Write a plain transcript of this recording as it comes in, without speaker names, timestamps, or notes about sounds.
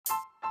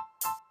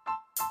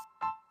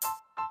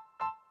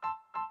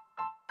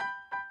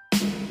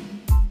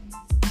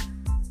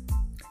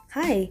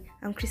Hi,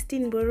 I'm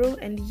Christine Boro,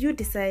 and you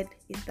decide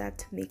if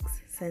that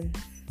makes sense.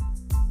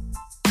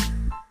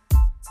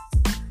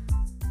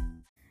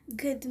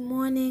 Good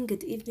morning,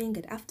 good evening,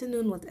 good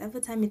afternoon, whatever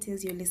time it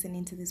is you're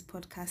listening to this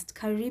podcast.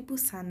 Karibu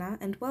Sana,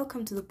 and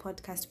welcome to the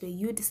podcast where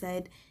you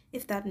decide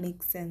if that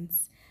makes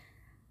sense.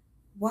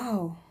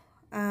 Wow.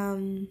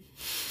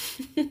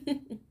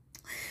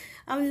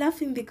 I'm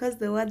laughing because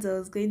the words I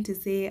was going to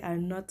say are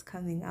not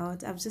coming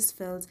out. I've just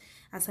felt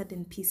a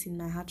sudden peace in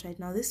my heart right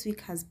now. This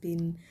week has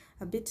been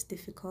a bit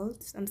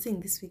difficult. I'm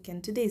saying this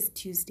weekend. Today is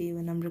Tuesday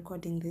when I'm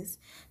recording this.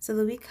 So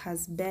the week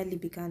has barely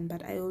begun,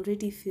 but I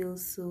already feel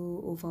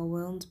so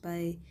overwhelmed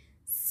by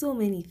so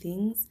many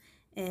things.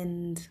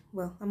 And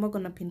well, I'm not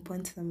going to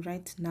pinpoint them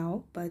right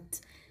now,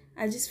 but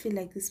I just feel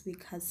like this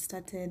week has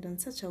started on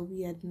such a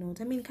weird note.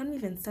 I mean, can we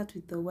even start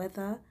with the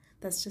weather?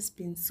 That's just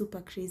been super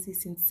crazy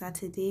since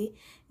Saturday,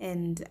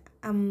 and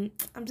I'm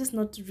just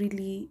not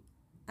really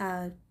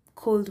a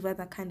cold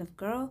weather kind of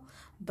girl,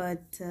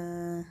 but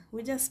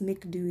we just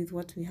make do with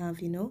what we have.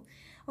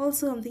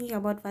 Also, I'm thinking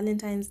about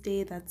Valentine's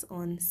Day. That's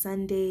on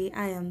Sunday.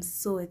 I am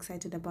so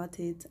excited about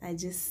it.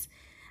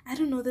 I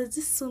don't know, there's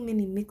just so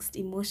many mixed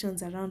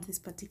emotions around this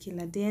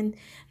particular day. And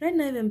right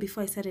now, even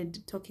before I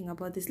started talking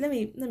about this, let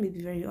me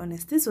be very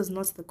honest. This was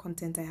not the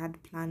content I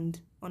had planned,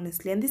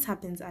 honestly. And this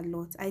happens a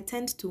lot. I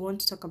tend to want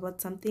to talk about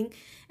something,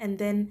 and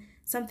then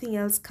something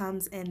else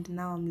comes, and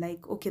now I'm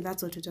like, okay,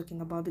 that's what we're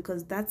talking about,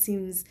 because that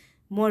seems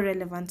more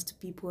relevant to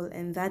people,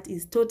 and that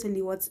is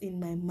totally what's in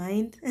my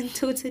mind and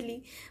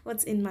totally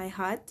what's in my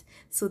heart.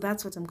 So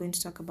that's what I'm going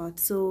to talk about.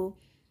 So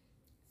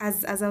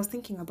as I was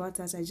thinking about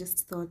that, I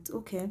just thought,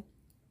 okay,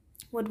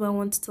 what do I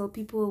want to tell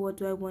people? What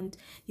do I want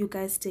you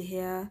guys to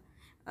hear?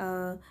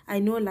 I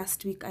know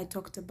last week I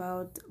talked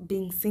about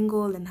being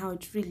single and how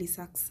it really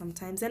sucks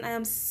sometimes. And I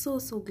am so,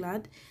 so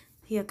glad.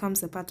 Here comes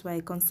the part where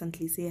I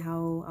constantly say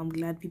how I'm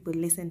glad people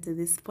listen to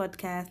this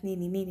podcast.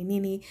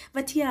 Nini.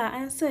 But yeah, I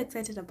am so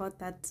excited about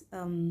that.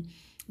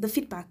 The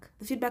feedback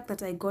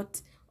that I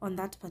got on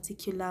that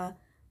particular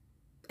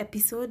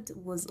episode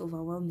was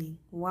overwhelming.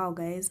 Wow,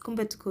 guys.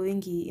 Kumbe tuko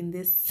wengi in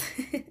this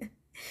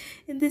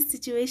in this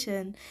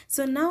situation.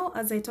 So now,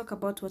 as I talk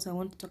about what I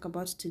want to talk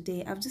about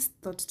today, I've just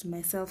thought to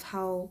myself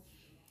how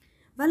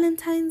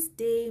Valentine's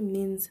Day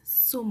means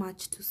so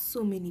much to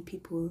so many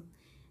people.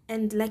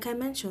 And like I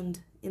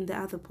mentioned in the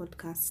other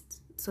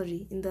podcast,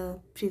 in the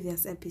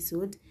previous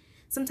episode,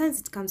 sometimes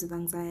it comes with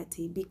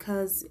anxiety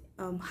because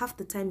half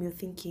the time you're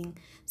thinking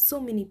so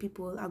many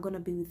people are going to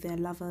be with their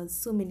lovers,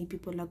 so many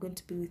people are going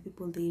to be with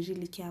people they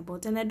really care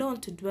about. And I don't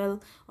want to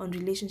dwell on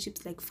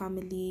relationships like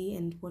family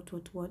and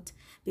what,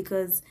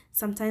 because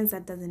sometimes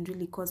that doesn't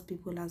really cause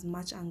people as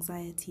much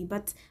anxiety.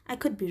 But I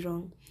could be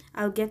wrong.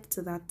 I'll get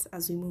to that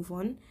as we move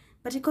on.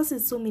 But it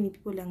causes so many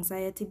people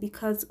anxiety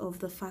because of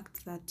the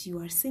fact that you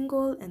are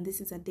single, and this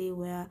is a day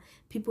where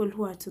people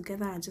who are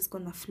together are just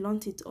going to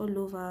flaunt it all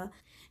over.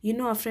 You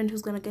know a friend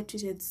who's going to get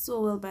treated so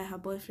well by her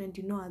boyfriend.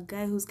 You know a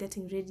guy who's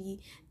getting ready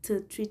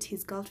to treat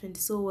his girlfriend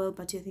so well,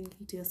 but you're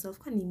thinking to yourself,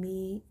 Kwani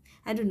me?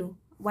 I don't know.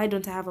 Why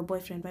don't I have a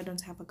boyfriend? Why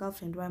don't I have a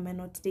girlfriend? Why am I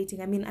not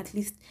dating? I mean, at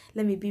least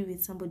let me be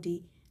with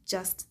somebody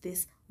just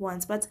this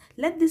once. But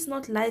let this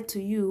not lie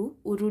to you,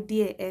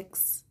 Urudie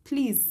X.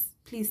 Please,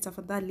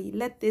 tafadhali,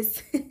 let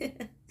this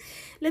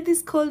let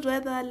this cold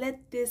weather,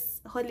 let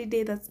this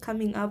holiday that's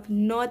coming up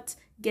not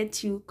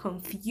get you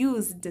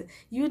confused.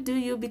 You do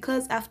you,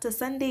 because after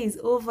Sunday is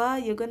over,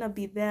 you're gonna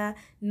be there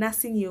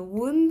nursing your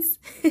wounds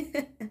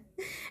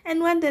and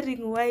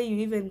wondering why you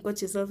even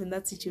got yourself in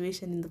that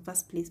situation in the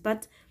first place.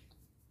 But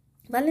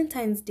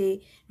Valentine's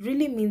Day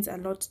really means a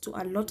lot to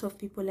a lot of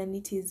people,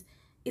 and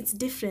it's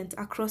different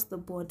across the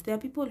board. There are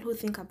people who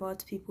think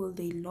about people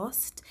they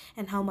lost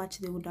and how much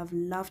they would have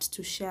loved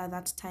to share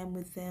that time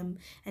with them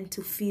and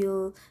to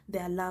feel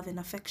their love and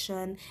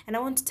affection. And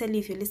I want to tell you,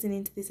 if you're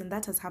listening to this and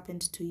that has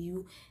happened to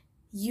you,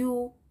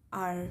 you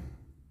are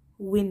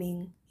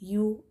winning.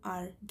 You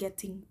are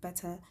getting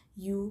better.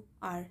 You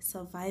are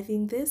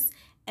surviving this.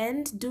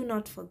 And do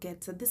not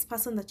forget that this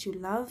person that you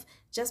love,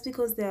 just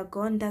because they are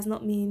gone, does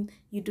not mean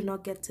you do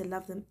not get to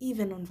love them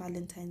even on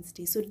Valentine's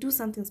Day. So do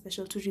something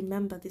special to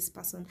remember this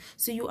person.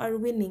 So you are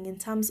winning in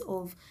terms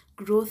of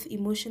growth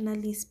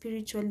emotionally,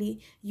 spiritually.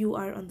 You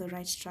are on the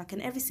right track,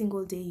 and every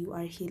single day you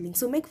are healing.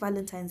 So make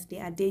Valentine's Day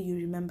a day you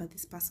remember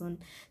this person.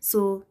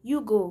 So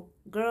you go,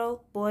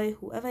 girl, boy,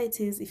 whoever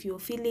it is, if you're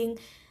feeling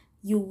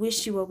you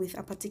wish you were with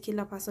a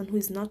particular person who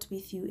is not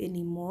with you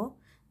anymore,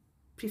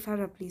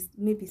 preferably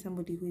maybe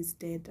somebody who is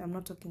dead. I'm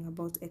not talking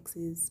about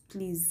exes.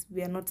 Please,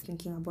 we are not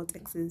thinking about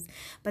exes.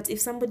 But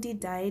if somebody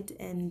died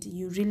and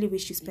you really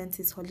wish you spent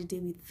this holiday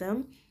with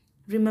them,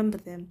 remember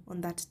them on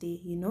that day.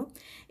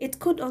 It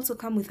could also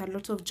come with a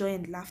lot of joy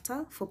and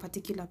laughter for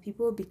particular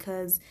people,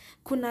 because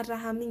kuna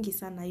raha mingi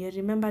sana. You're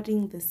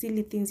remembering the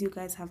silly things you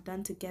guys have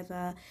done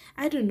together.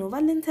 I don't know,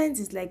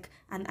 Valentine's is like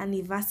an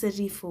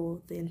anniversary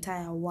for the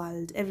entire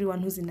world.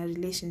 Everyone who's in a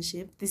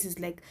relationship, this is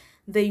like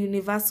the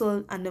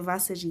universal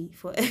anniversary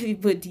for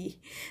everybody.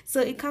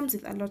 So it comes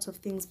with a lot of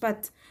things.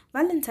 But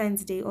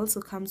Valentine's Day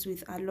also comes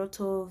with a lot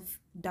of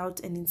doubt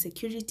and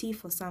insecurity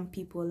for some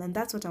people. And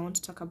that's what I want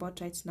to talk about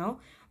right now,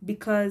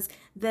 because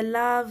the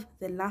love,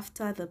 the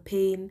laughter, the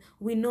pain,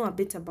 we know a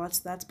bit about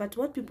that. But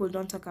what people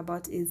don't talk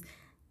about is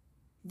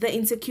the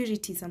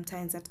insecurity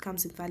sometimes that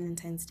comes with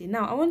Valentine's Day.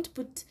 Now, I want to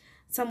put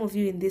some of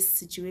you in this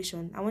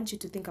situation. I want you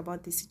to think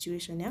about this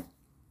situation, yeah?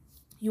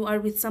 You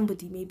are with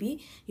somebody,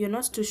 maybe you're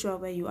not too sure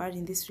where you are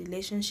in this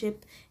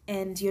relationship,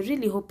 and you're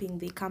really hoping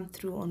they come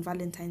through on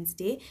Valentine's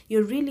Day.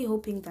 You're really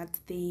hoping that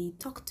they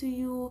talk to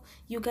you,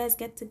 you guys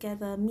get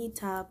together,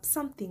 meet up,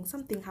 something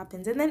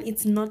happens, and then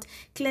it's not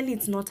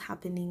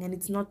happening, and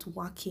it's not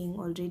working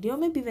already, or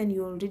maybe when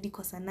you're already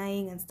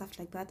cosaning and stuff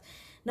like that.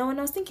 Now, when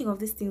I was thinking of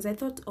these things, I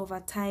thought over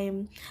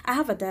time, I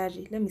have a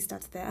diary. Let me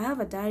start there. I have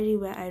a diary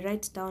where I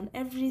write down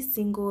every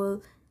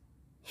single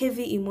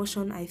heavy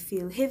emotion I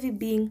feel. Heavy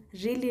being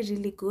really,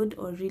 really good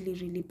or really,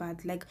 really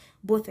bad, like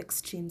both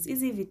extremes.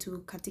 Easy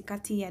vitu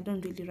katikati, I don't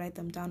really write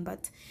them down,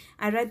 but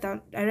I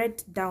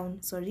write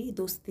down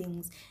those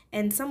things.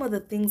 And some of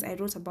the things I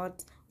wrote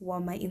about were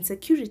my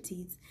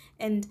insecurities.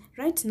 And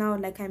right now,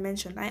 like I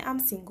mentioned, I am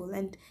single,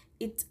 and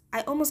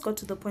I almost got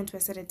to the point where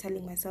I started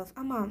telling myself,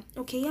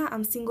 okay, yeah,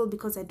 I'm single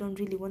because I don't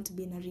really want to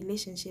be in a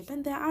relationship,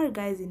 and there are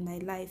guys in my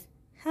life.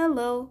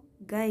 Hello,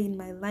 guy in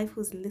my life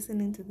who's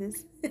listening to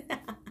this.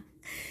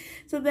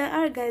 So there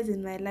are guys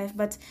in my life,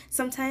 but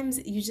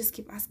sometimes you just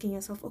keep asking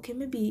yourself, okay,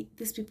 maybe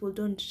these people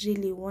don't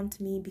really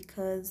want me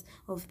because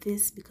of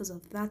this, because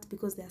of that,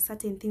 because there are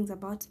certain things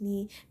about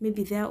me.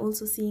 Maybe they're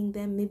also seeing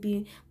them.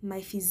 Maybe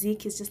my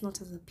physique is just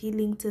not as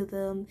appealing to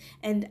them.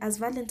 And as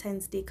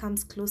Valentine's Day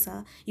comes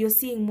closer, you're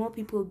seeing more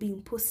people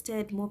being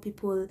posted, more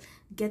people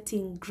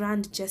getting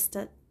grand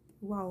gesture.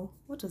 Wow,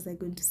 what was I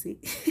going to say?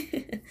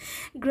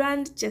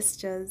 Grand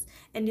gestures.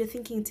 And you're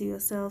thinking to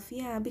yourself,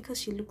 yeah,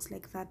 because she looks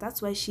like that,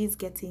 that's why she's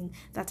getting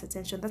that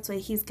attention, that's why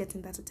he's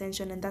getting that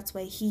attention, and that's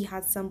why he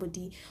has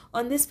somebody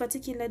on this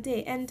particular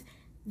day. And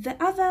the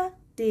other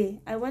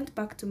day, I went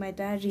back to my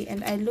diary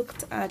and I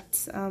looked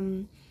at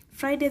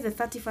Friday the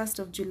 31st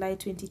of July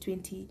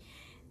 2020.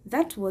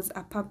 That was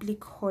a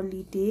public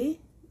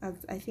holiday.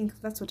 I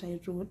think that's what I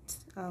wrote.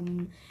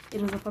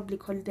 It was a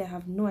public holiday. I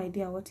have no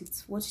idea what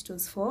it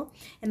was for.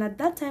 And at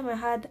that time, I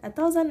had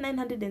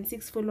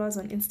 1,906 followers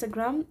on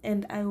Instagram,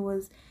 and I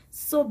was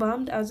so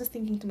bummed. I was just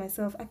thinking to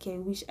myself, okay,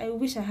 I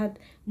wish I had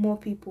more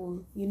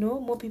people,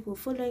 more people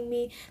following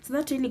me. So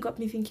that really got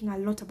me thinking a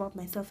lot about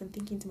myself and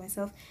thinking to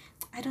myself,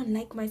 I don't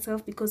like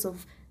myself because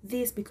of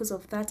this, because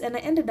of that. And I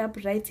ended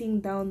up writing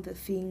down the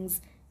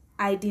things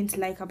I didn't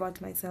like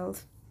about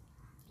myself.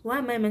 Why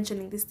am I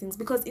mentioning these things?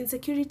 Because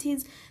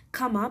insecurities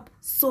come up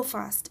so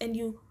fast, and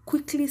you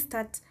quickly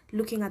start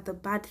looking at the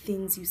bad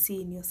things you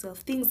see in yourself,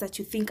 things that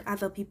you think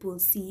other people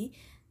see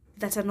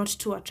that are not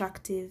too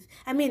attractive.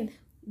 I mean,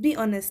 be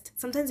honest,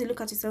 sometimes you look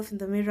at yourself in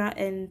the mirror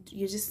and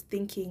you're just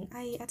thinking,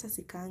 ai, ata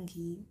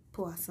sikangi,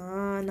 poa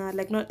sana.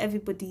 Like, not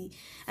everybody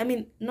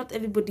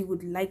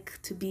would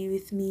like to be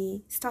with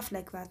me, stuff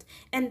like that.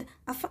 And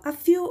a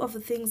few of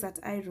the things that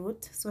I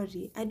wrote,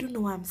 sorry, I don't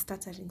know why I'm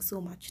stuttering so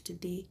much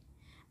today.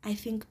 I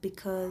think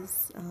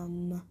because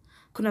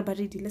kuna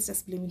baridi, let's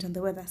just blame it on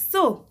the weather.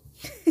 So,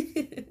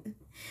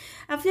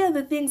 a few of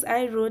the things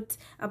I wrote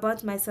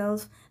about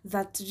myself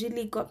that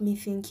really got me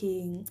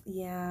thinking,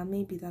 yeah,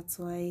 maybe that's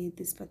why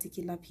this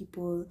particular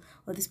people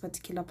or this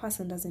particular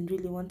person doesn't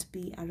really want to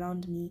be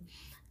around me,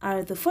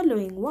 are the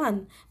following.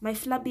 One, my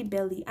flabby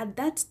belly. At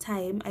that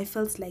time, I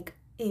felt like,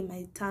 hey,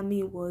 my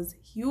tummy was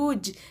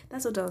huge.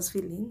 That's what I was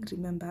feeling,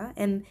 remember?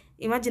 And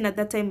imagine at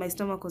that time, my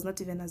stomach was not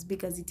even as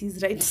big as it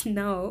is right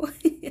now.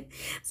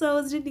 So I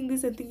was reading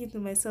this and thinking to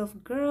myself,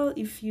 girl,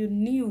 if you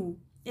knew.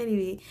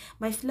 Anyway,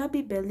 my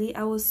flabby belly,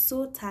 I was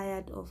so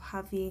tired of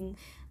having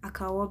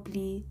a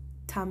wobbly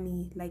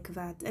tummy like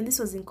that, and this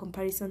was in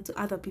comparison to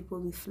other people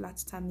with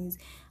flat tummies.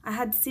 I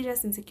had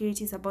serious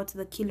insecurities about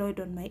the keloid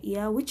on my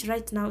ear, which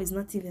right now is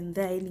not even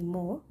there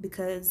anymore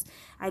because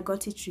I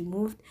got it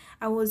removed.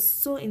 I was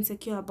so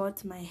insecure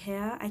about my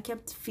hair. I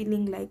kept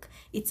feeling like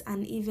it's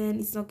uneven,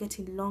 it's not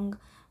getting long,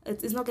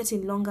 it's not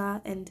getting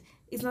longer, and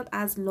it's not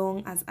as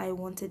long as I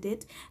wanted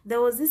it.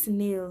 There's a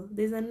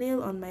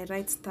nail on my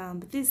right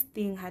thumb. This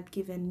thing had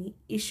given me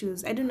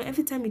issues. I don't know,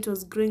 every time it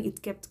was growing,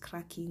 it kept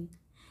cracking.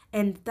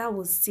 And that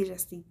was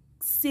seriously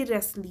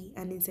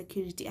an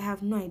insecurity. I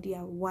have no idea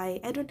why.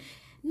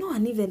 No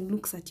one even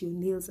looks at your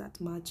nails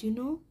that much,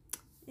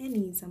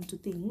 some two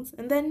things.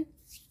 And then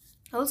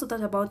I also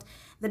thought about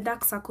the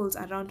dark circles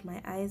around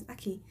my eyes.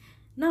 Okay,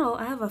 now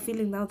I have a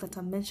feeling now that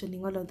I'm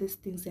mentioning all of these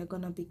things, they're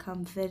gonna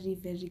become very,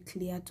 very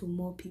clear to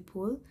more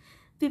people.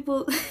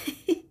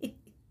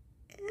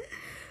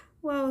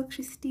 Wow,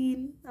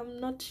 Christine, I'm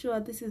not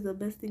sure this is the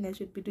best thing I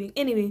should be doing.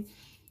 Anyway,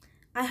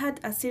 I had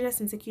a serious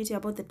insecurity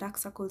about the dark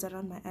circles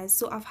around my eyes.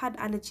 So I've had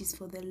allergies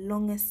for the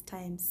longest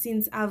time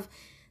since I've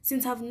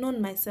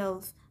known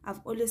myself. I've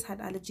always had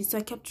allergies, so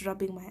I kept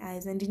rubbing my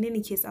eyes. And in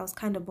any case, I was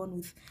kind of born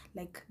with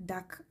like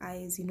dark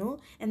eyes,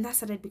 and that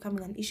started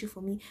becoming an issue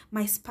for me.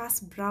 My sparse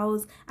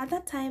brows. At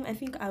that time, I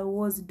think I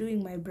was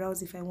doing my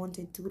brows if I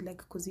wanted to,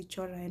 like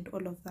Kozichora and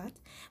all of that.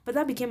 But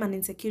that became an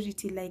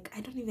insecurity. Like,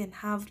 I don't even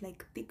have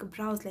like thick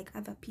brows like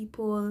other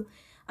people.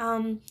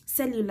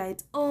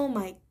 Cellulite. Oh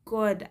my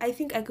god. I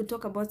think I could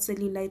talk about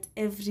cellulite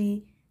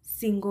every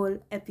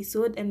single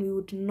episode and we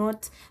would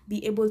not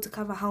be able to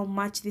cover how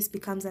much this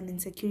becomes an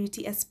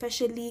insecurity,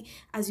 especially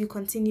as you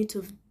continue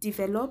to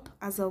develop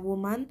as a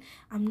woman.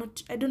 I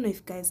don't know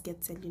if guys get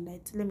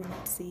cellulite. Let me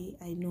not say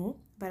I know,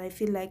 but I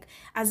feel like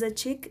as a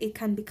chick it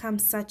can become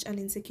such an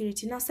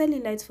insecurity. Now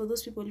cellulite, for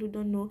those people who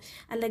don't know,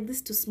 are like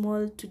this to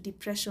small to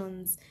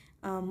depressions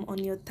on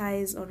your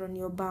thighs or on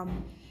your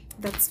bum.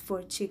 That's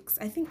for chicks.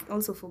 I think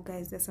also for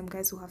guys, there's some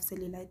guys who have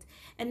cellulite.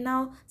 And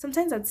now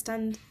sometimes I'd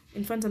stand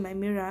in front of my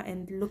mirror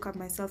and look at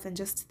myself and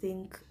just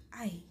think,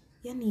 ay,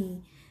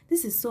 Yani,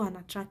 this is so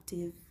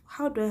unattractive.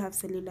 How do I have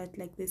cellulite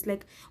like this?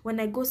 Like when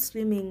I go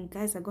swimming,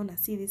 guys are gonna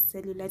see this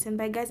cellulite. And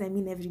by guys I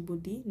mean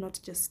everybody, not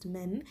just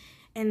men.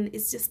 And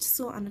it's just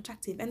so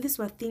unattractive. And these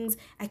were things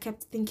I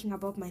kept thinking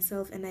about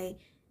myself, and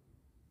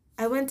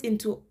I went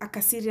into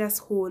a serious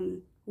hole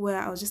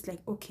where I was just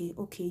like,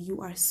 okay, you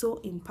are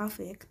so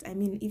imperfect. I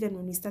mean, even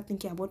when we start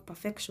thinking about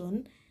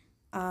perfection,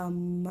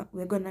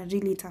 we're gonna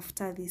really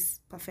after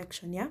this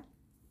perfection, yeah?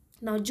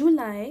 Now,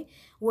 July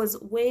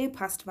was way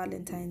past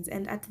Valentine's,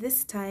 and at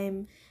this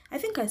time, I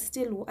think I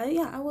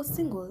was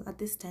single at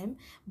this time,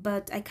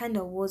 but I kind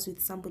of was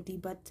with somebody,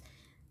 but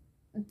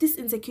this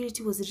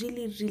insecurity was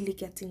really, really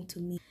getting to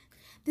me.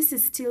 This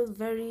is still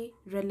very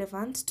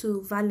relevant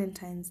to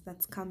Valentine's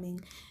that's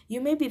coming. You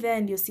may be there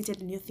and you're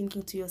seated and you're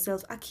thinking to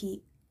yourself,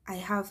 Aki, I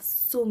have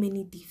so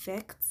many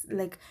defects.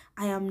 Like,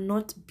 I am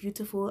not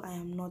beautiful, I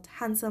am not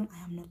handsome,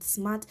 I am not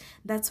smart.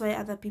 That's why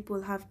other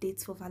people have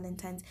dates for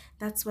Valentine's.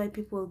 That's why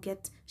people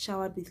get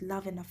showered with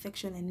love and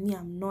affection, and me,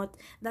 I'm not.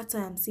 That's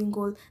why I'm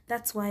single.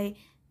 That's why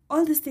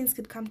all these things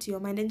could come to your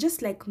mind. And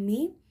just like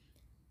me,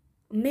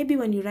 maybe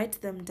when you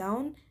write them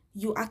down,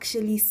 you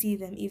actually see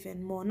them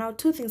even more. Now,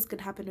 two things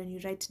could happen when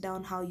you write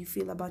down how you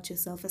feel about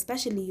yourself,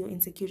 especially your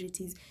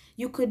insecurities.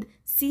 You could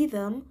see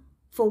them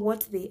for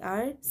what they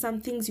are, some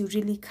things you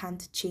really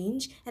can't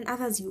change, and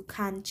others you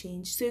can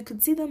change. So you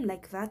could see them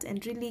like that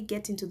and really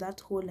get into that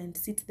hole and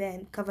sit there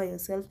and cover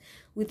yourself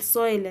with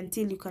soil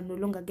until you can no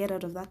longer get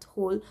out of that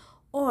hole.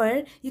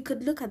 Or you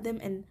could look at them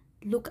and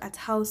look at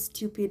how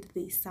stupid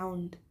they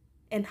sound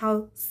and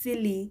how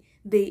silly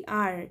they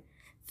are.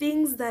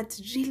 Things that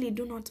really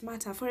do not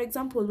matter. For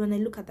example, when I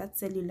look at that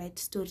cellulite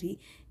story,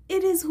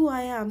 it is who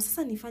I am.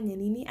 Sasa nifanye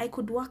nini? I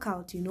could work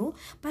out,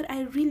 but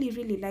I really,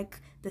 really like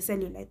the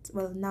cellulite.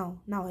 Well, now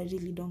I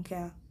really don't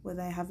care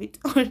whether I have it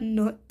or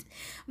not.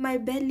 My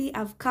belly,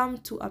 I've come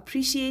to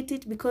appreciate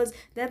it, because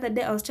the other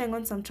day I was trying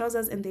on some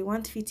trousers and they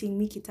weren't fitting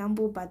me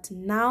kitambo, but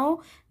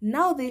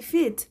now they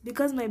fit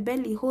because my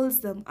belly holds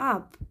them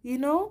up,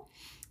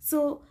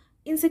 So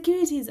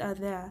insecurities are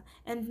there.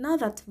 And now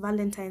that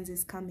Valentine's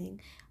is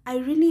coming, I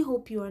really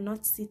hope you are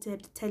not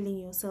seated telling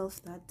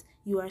yourself that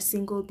you are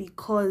single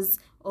because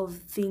of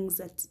things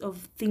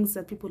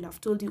that people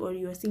have told you, or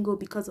you're single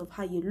because of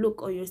how you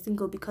look, or you're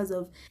single because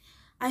of...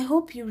 I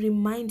hope you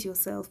remind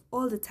yourself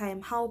all the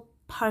time how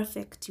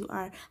perfect you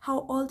are, how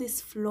all these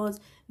flaws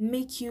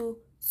make you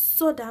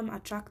so damn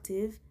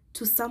attractive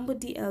to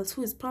somebody else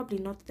who is probably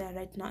not there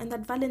right now, and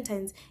that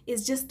Valentine's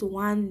is just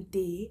one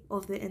day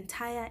of the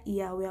entire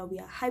year where we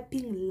are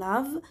hyping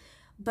love,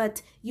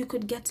 but you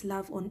could get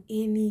love on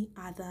any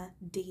other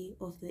day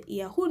of the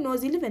year. Who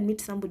knows, you'll even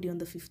meet somebody on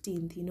the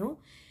 15th,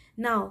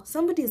 Now,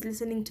 somebody is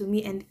listening to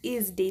me and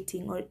is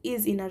dating or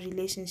is in a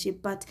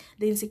relationship, but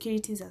the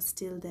insecurities are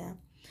still there.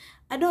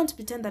 I don't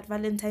pretend that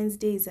Valentine's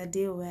Day is a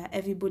day where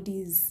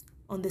everybody is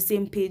on the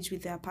same page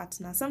with their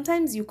partner.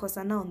 Sometimes you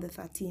kosana on the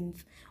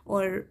 13th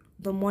or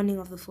the morning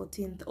of the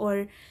 14th,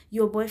 or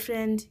your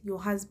boyfriend,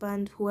 your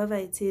husband, whoever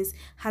it is,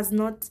 has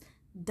not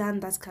done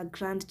that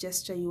grand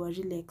gesture you are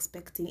really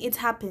expecting. It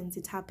happens,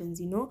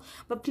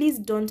 but please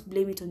don't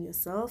blame it on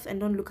yourself, and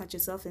don't look at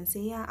yourself and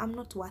say, yeah, I'm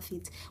not worth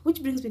it.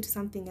 Which brings me to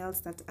something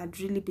else that I'd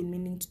really been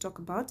meaning to talk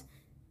about.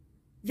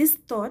 This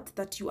thought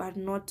that you are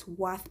not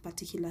worth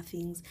particular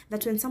things,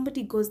 that when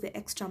somebody goes the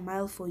extra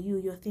mile for you,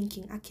 you're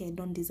thinking, okay, I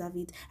don't deserve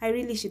it. I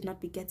really should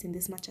not be getting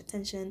this much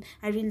attention.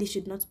 I really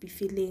should not be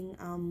feeling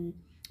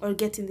or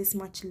getting this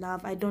much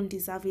love. I don't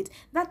deserve it.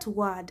 That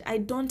word, I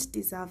don't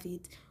deserve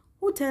it.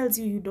 Who tells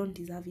you don't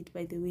deserve it,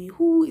 by the way?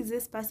 Who is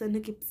this person who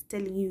keeps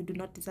telling you do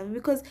not deserve it?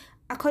 Because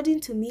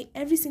according to me,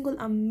 every single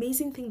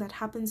amazing thing that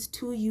happens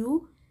to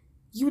you,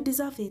 you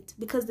deserve it,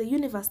 because the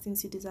universe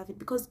thinks you deserve it,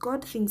 because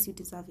God thinks you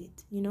deserve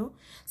it,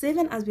 So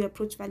even as we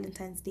approach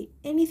Valentine's Day,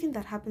 anything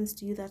that happens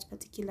to you that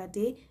particular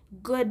day,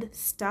 good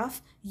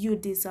stuff, you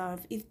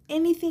deserve. If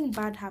anything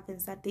bad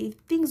happens that day, if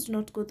things do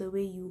not go the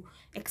way you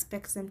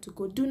expect them to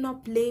go, do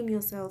not blame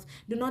yourself.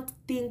 Do not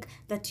think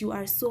that you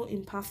are so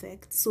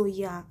imperfect. So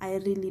yeah, I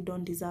really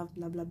don't deserve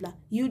blah, blah, blah.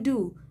 You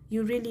do.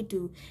 You really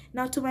do.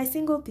 Now, to my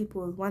single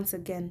people, once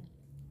again,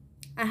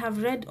 I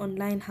have read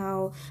online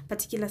how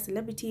particular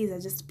celebrities are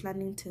just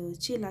planning to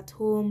chill at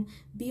home,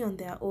 be on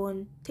their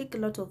own, take a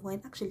lot of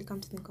wine. Actually, come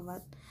to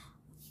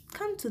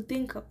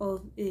think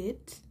of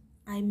it,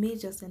 I may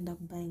just end up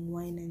buying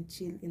wine and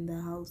chill in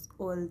the house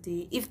all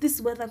day. If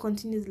this weather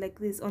continues like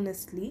this,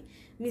 honestly,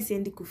 mi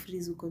siendi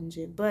kufreeze huko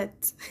nje.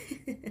 But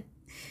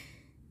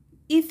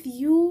if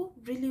you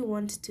really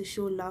want to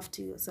show love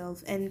to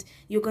yourself and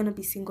you're going to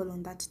be single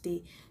on that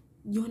day,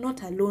 you're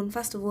not alone.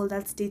 First of all,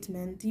 that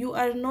statement, you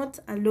are not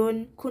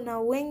alone.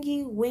 Kuna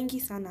wengi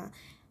sana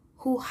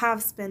who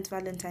have spent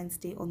Valentine's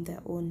Day on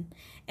their own.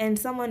 And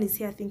someone is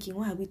here thinking,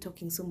 why are we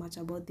talking so much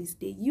about this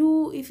day?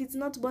 If it's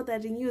not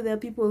bothering you, there are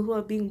people who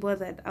are being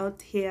bothered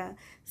out here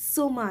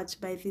so much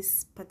by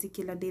this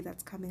particular day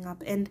that's coming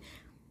up. And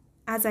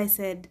as I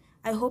said,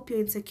 I hope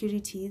your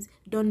insecurities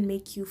don't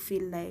make you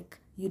feel like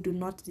you do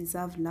not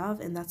deserve love,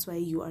 and that's why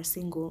you are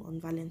single on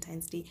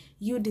Valentine's Day.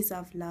 You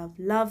deserve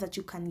love that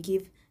you can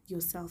give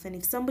yourself. And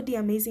if somebody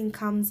amazing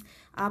comes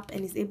up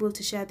and is able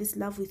to share this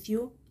love with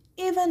you,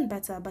 even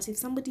better. But if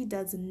somebody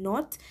does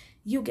not,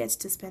 you get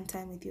to spend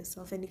time with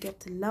yourself and you get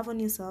to love on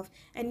yourself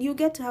and you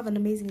get to have an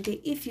amazing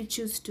day if you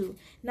choose to.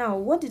 Now,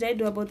 what did I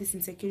do about these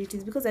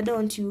insecurities? Because I don't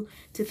want you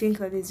to think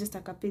that there's just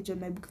like a page on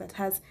my book that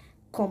has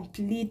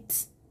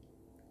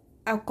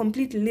a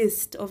complete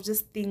list of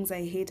just things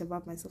I hate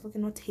about myself. Okay,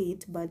 not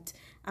hate, but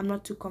I'm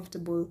not too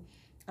comfortable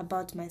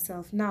about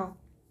myself. Now,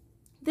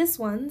 these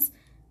ones,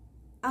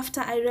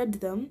 after I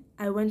read them,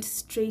 I went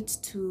straight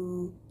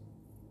to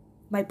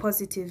my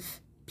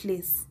positive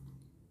place.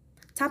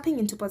 Tapping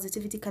into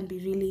positivity can be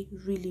really,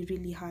 really,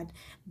 really hard.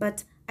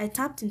 But I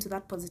tapped into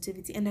that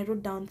positivity and I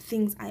wrote down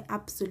things I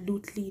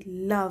absolutely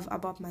love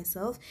about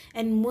myself,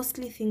 and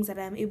mostly things that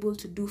I am able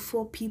to do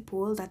for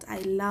people that I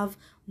love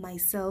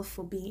myself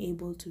for being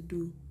able to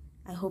do.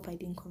 I hope I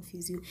didn't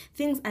confuse you.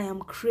 Things I am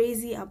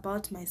crazy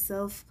about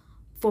myself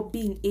for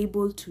being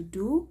able to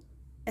do,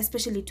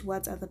 especially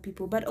towards other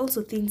people, but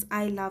also things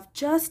I love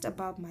just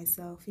about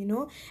myself,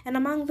 And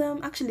among them,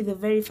 actually, the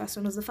very first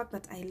one was the fact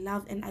that I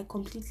love, and I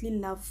completely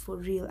love for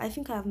real. I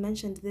think I have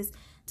mentioned this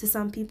to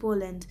some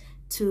people and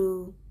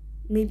to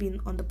maybe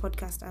on the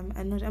podcast. I'm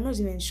not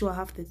even sure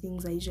half the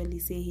things I usually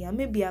say here.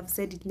 Maybe I've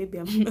said it, maybe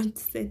I've not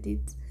said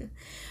it.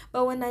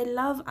 But when I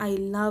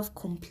love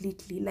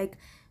completely. Like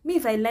me,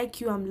 if I like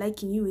you, I'm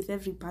liking you with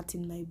every part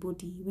in my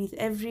body, with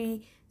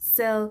every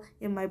cell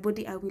in my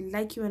body. I will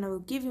like you and I will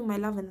give you my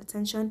love and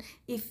attention.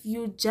 If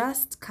you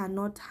just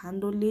cannot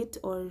handle it,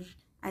 or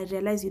I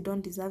realize you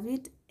don't deserve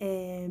it,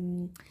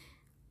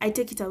 I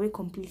take it away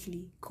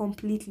completely.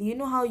 You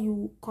know how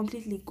you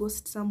completely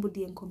ghost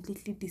somebody and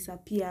completely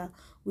disappear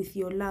with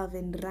your love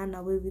and run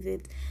away with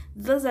it?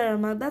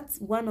 That's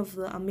one of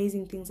the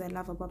amazing things I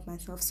love about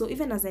myself. So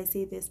even as I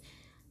say this,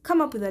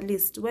 come up with a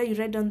list where you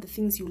write down the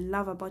things you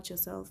love about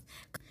yourself.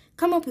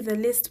 Come up with a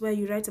list where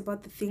you write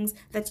about the things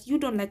that you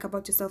don't like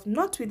about yourself,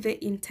 not with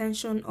the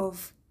intention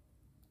of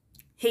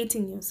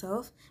hating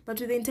yourself, but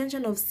with the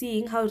intention of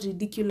seeing how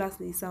ridiculous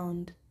they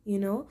sound,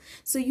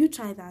 So you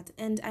try that,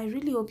 and I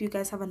really hope you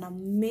guys have an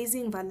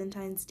amazing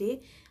Valentine's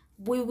Day.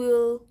 We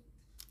will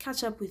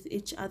catch up with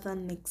each other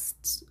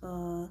next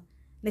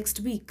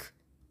week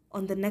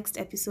on the next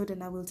episode,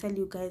 and I will tell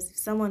you guys if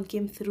someone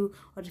came through,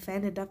 or if I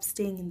ended up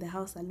staying in the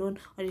house alone,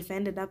 or if I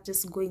ended up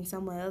just going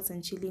somewhere else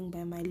and chilling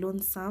by my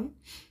lonesome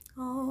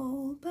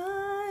all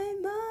by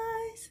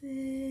myself.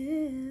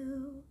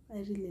 I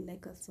really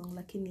like that song,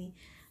 lakini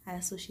I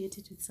associate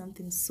it with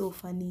something so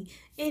funny.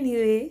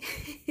 Anyway,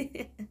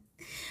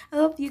 I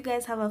hope you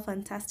guys have a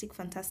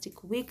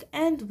fantastic week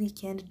and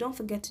weekend. Don't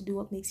forget to do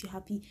what makes you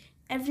happy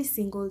every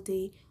single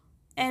day,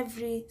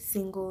 every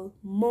single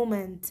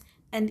moment.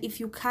 And if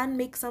you can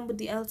make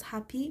somebody else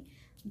happy,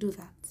 do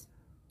that.